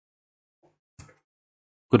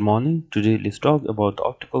Good morning. Today let's talk about the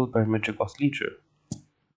optical parametric oscillator.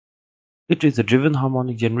 It is a driven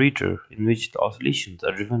harmonic generator in which the oscillations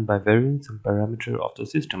are driven by varying some parameter of the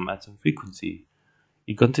system at some frequency.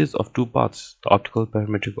 It consists of two parts, the optical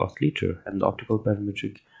parametric oscillator and the optical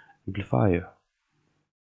parametric amplifier.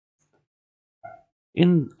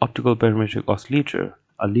 In optical parametric oscillator,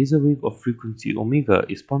 a laser wave of frequency omega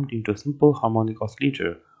is pumped into a simple harmonic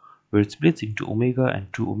oscillator where it splits into omega and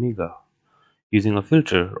 2 omega. Using a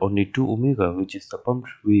filter, only 2 omega, which is the pumped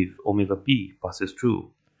wave omega p, passes through.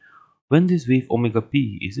 When this wave omega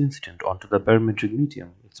p is incident onto the parametric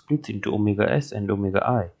medium, it splits into omega s and omega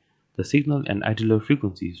I, the signal and idler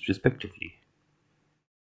frequencies respectively.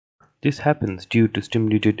 This happens due to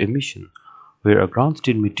stimulated emission, where a ground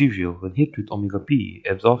state material when hit with omega p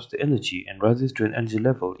absorbs the energy and rises to an energy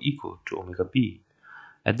level equal to omega p.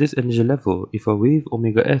 At this energy level, if a wave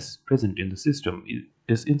omega s present in the system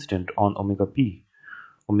is incident on omega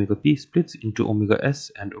p splits into omega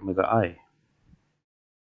s and omega I.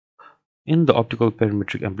 In the optical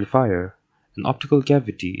parametric amplifier, an optical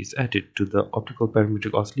cavity is added to the optical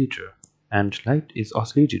parametric oscillator, and light is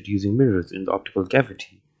oscillated using mirrors in the optical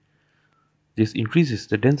cavity. This increases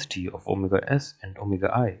the density of omega s and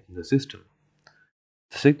omega I in the system.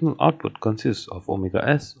 The signal output consists of omega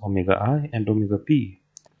s, omega I, and omega p,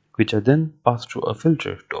 which are then passed through a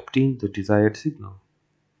filter to obtain the desired signal.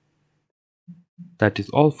 That is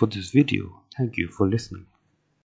all for this video. Thank you for listening.